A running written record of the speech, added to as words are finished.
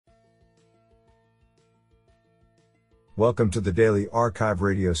Welcome to the Daily Archive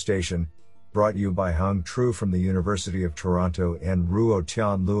radio station, brought you by Hung Tru from the University of Toronto and Ruo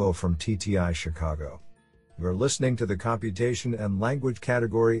Tian Luo from TTI Chicago. You're listening to the Computation and Language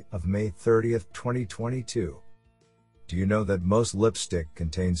category of May 30, 2022. Do you know that most lipstick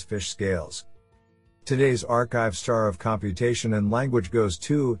contains fish scales? Today's archive star of computation and language goes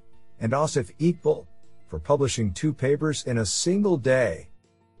to, and Asif Iqbal, for publishing 2 papers in a single day.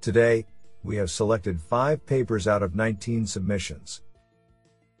 Today, we have selected 5 papers out of 19 submissions.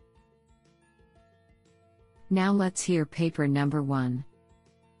 Now let's hear paper number 1.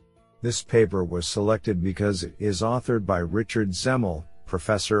 This paper was selected because it is authored by Richard Zemmel,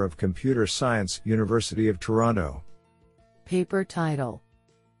 Professor of Computer Science, University of Toronto. Paper title: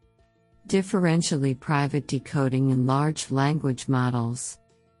 Differentially Private Decoding in Large Language Models.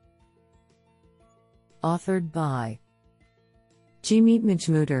 Authored by Jimit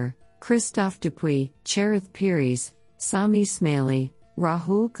Majmudar, Christophe Dupuis, Cherith Pires, Sami Smaili,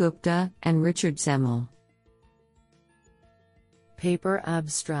 Rahul Gupta, and Richard Zemmel. Paper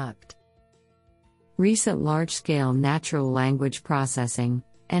abstract: Recent large-scale natural language processing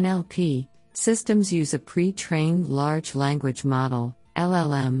 (NLP) systems use a pre-trained large language model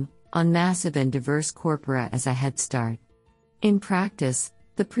 (LLM) on massive and diverse corpora as a head start. In practice,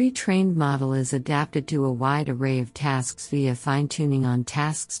 the pre-trained model is adapted to a wide array of tasks via fine-tuning on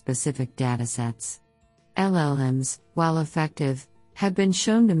task-specific datasets. LLMs, while effective, have been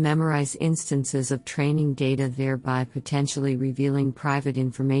shown to memorize instances of training data, thereby potentially revealing private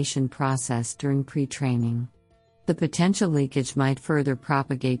information processed during pre-training. The potential leakage might further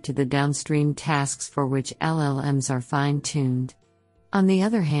propagate to the downstream tasks for which LLMs are fine-tuned. On the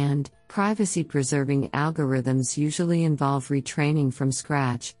other hand, privacy-preserving algorithms usually involve retraining from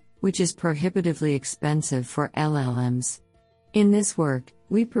scratch, which is prohibitively expensive for LLMs. In this work,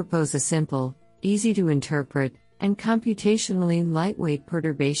 we propose a simple, easy-to-interpret, and computationally lightweight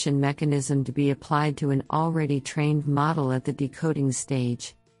perturbation mechanism to be applied to an already trained model at the decoding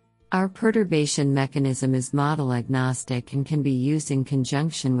stage. Our perturbation mechanism is model-agnostic and can be used in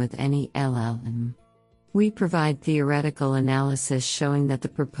conjunction with any LLM. We provide theoretical analysis showing that the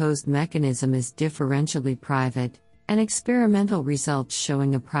proposed mechanism is differentially private, and experimental results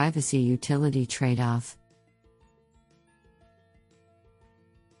showing a privacy-utility trade-off.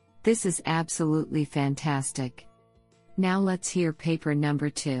 This is absolutely fantastic. Now let's hear paper number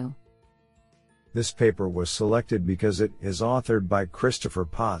 2. This paper was selected because it is authored by Christopher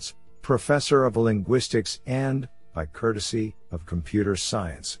Potts, Professor of Linguistics and, by courtesy, of Computer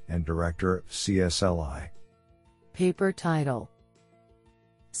Science and Director of CSLI. Paper title: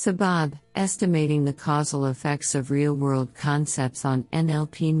 Sabab, Estimating the Causal Effects of Real-World Concepts on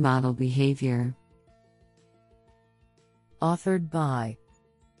NLP Model Behavior. Authored by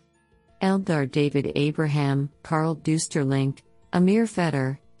Eldar David Abraham, Carl Dusterlink, Amir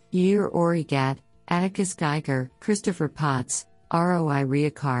Feder, Yair Origat, Atticus Geiger, Christopher Potts, Roi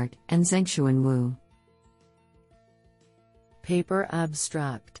Riacart, and Zhengxuan Wu. Paper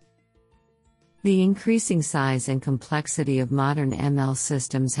abstract: The increasing size and complexity of modern ML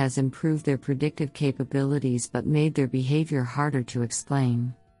systems has improved their predictive capabilities but made their behavior harder to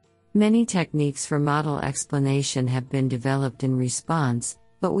explain. Many techniques for model explanation have been developed in response,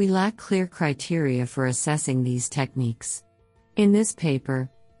 but we lack clear criteria for assessing these techniques. In this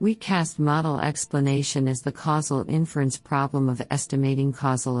paper, we cast model explanation as the causal inference problem of estimating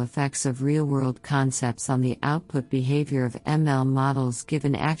causal effects of real-world concepts on the output behavior of ML models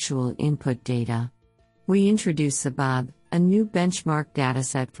given actual input data. We introduce Sabab, a new benchmark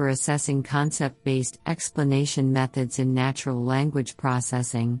dataset for assessing concept-based explanation methods in natural language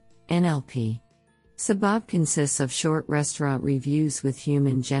processing, NLP. Sabab consists of short restaurant reviews with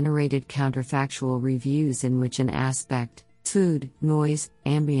human-generated counterfactual reviews in which an aspect, food, noise,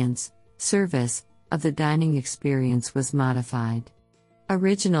 ambience, service, of the dining experience was modified.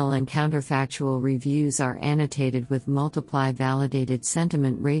 Original and counterfactual reviews are annotated with multiply validated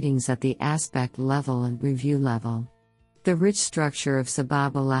sentiment ratings at the aspect level and review level. The rich structure of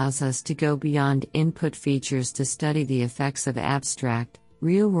Sabab allows us to go beyond input features to study the effects of abstract,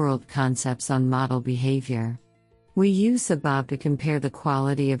 real-world concepts on model behavior. We use Sabab to compare the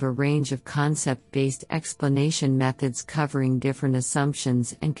quality of a range of concept-based explanation methods covering different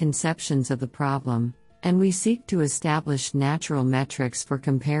assumptions and conceptions of the problem, and we seek to establish natural metrics for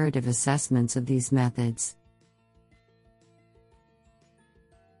comparative assessments of these methods.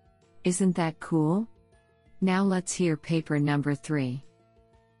 Isn't that cool? Now let's hear paper number 3.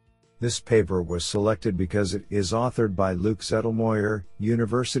 This paper was selected because it is authored by Luc Zettelmoyer,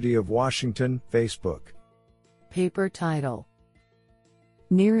 University of Washington, Facebook. Paper title: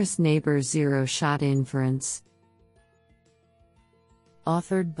 Nearest Neighbor Zero-Shot Inference.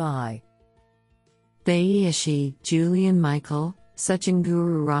 Authored by Bayishi, Julian Michael,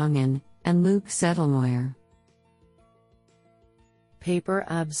 Suchenguru Rangan, and Luke Settlemoyer. Paper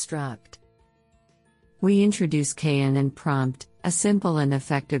Abstract. We introduce KNN Prompt, a simple and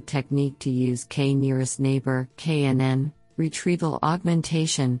effective technique to use K-nearest neighbor (KNN) retrieval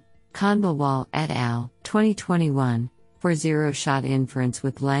augmentation, Khandelwal et al., 2021, for zero-shot inference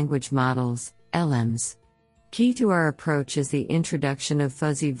with language models, LMs. Key to our approach is the introduction of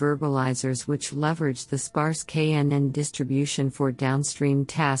fuzzy verbalizers which leverage the sparse KNN distribution for downstream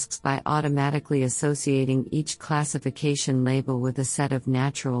tasks by automatically associating each classification label with a set of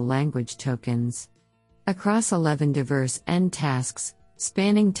natural language tokens. Across 11 diverse end tasks,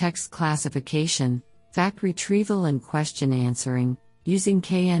 spanning text classification, fact retrieval and question answering, using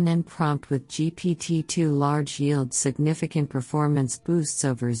KNN Prompt with GPT-2 large yields significant performance boosts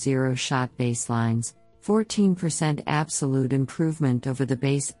over zero-shot baselines, 14% absolute improvement over the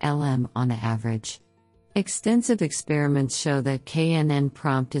base LM on average. Extensive experiments show that KNN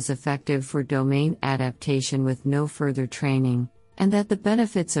Prompt is effective for domain adaptation with no further training, and that the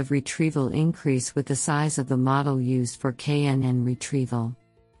benefits of retrieval increase with the size of the model used for KNN retrieval.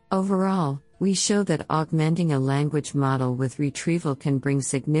 Overall, we show that augmenting a language model with retrieval can bring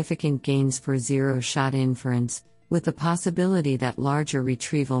significant gains for zero-shot inference, with the possibility that larger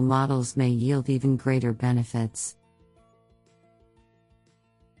retrieval models may yield even greater benefits.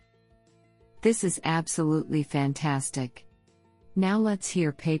 This is absolutely fantastic. Now let's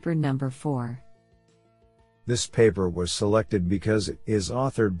hear paper number 4. This paper was selected because it is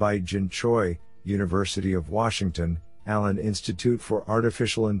authored by Jin Choi, University of Washington, Allen Institute for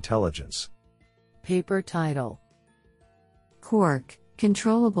Artificial Intelligence. Paper title: Quark,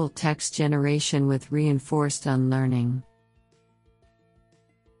 Controllable Text Generation with Reinforced Unlearning.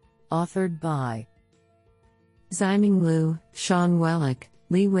 Authored by Ximing Liu, Sean Wellick,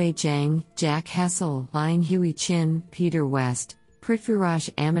 Liwei Zhang, Jack Hessel, Lianhui Qin, Peter West,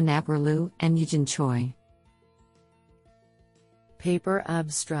 Prithviraj Amanaparlu, and Yijin Choi. Paper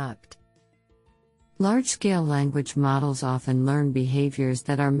Abstract. Large-scale language models often learn behaviors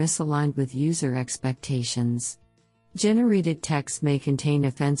that are misaligned with user expectations. Generated text may contain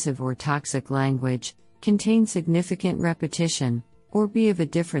offensive or toxic language, contain significant repetition, or be of a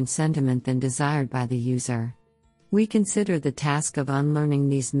different sentiment than desired by the user. We consider the task of unlearning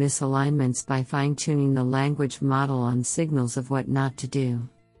these misalignments by fine-tuning the language model on signals of what not to do.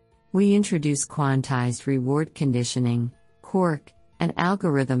 We introduce quantized reward conditioning, QRC, an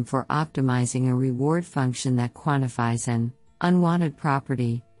algorithm for optimizing a reward function that quantifies an unwanted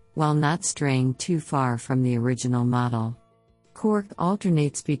property, while not straying too far from the original model. QRC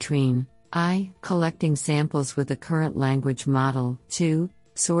alternates between I. Collecting samples with the current language model, 2.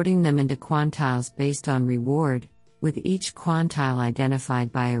 Sorting them into quantiles based on reward, with each quantile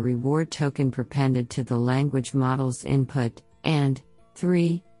identified by a reward token prepended to the language model's input, and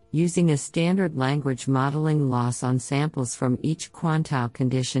 3. Using a standard language modeling loss on samples from each quantile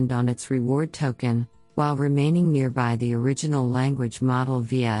conditioned on its reward token, while remaining nearby the original language model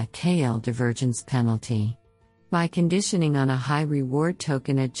via a KL divergence penalty. By conditioning on a high reward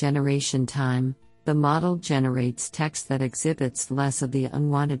token at generation time, the model generates text that exhibits less of the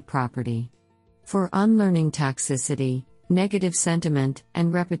unwanted property. For unlearning toxicity, negative sentiment,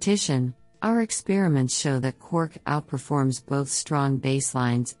 and repetition, our experiments show that QRC outperforms both strong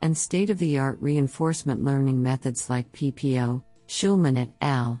baselines and state-of-the-art reinforcement learning methods like PPO, Schulman et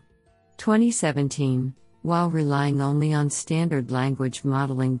al. 2017, while relying only on standard language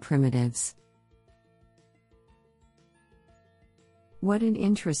modeling primitives. What an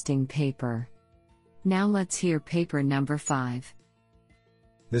interesting paper. Now let's hear paper number 5.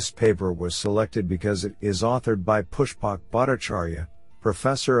 This paper was selected because it is authored by Pushpak Bhattacharya,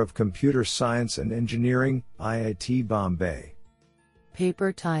 Professor of Computer Science and Engineering, IIT Bombay.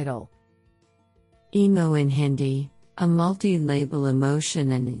 Paper title: Emo in Hindi, a multi-label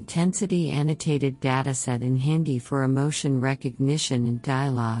emotion and intensity annotated dataset in Hindi for emotion recognition in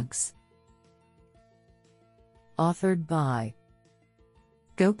dialogues. Authored by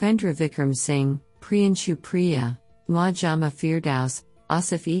Gopendra Vikram Singh, Priyanshu Priya, Majama Firdaus,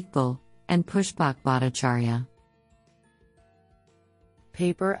 Asif Iqbal, and Pushpak Bhattacharya.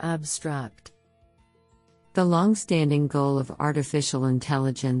 Paper Abstract. The long-standing goal of artificial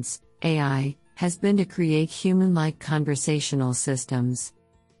intelligence, AI, has been to create human-like conversational systems.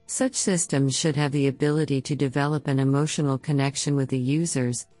 Such systems should have the ability to develop an emotional connection with the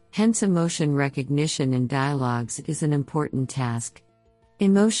users, hence emotion recognition in dialogues is an important task.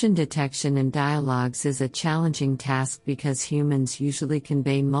 Emotion detection in dialogues is a challenging task because humans usually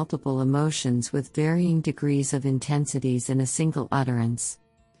convey multiple emotions with varying degrees of intensities in a single utterance.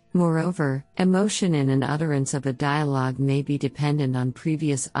 Moreover, emotion in an utterance of a dialogue may be dependent on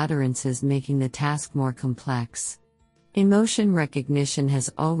previous utterances, making the task more complex. Emotion recognition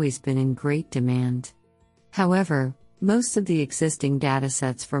has always been in great demand. However, most of the existing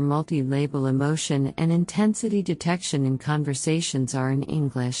datasets for multi-label emotion and intensity detection in conversations are in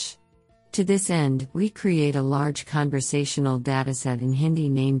English. To this end, we create a large conversational dataset in Hindi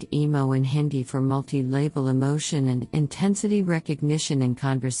named EMO in Hindi for multi-label emotion and intensity recognition in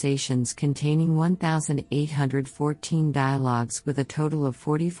conversations, containing 1,814 dialogues with a total of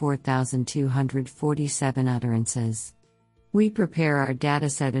 44,247 utterances. We prepare our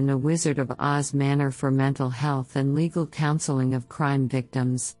dataset in a Wizard of Oz manner for mental health and legal counseling of crime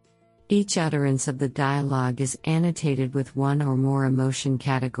victims. Each utterance of the dialogue is annotated with one or more emotion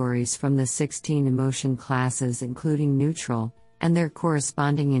categories from the 16 emotion classes, including neutral, and their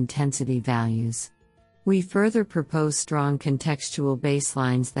corresponding intensity values. We further propose strong contextual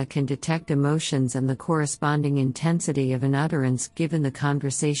baselines that can detect emotions and the corresponding intensity of an utterance given the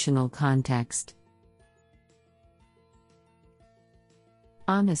conversational context.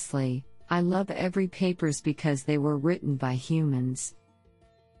 Honestly, I love every papers because they were written by humans.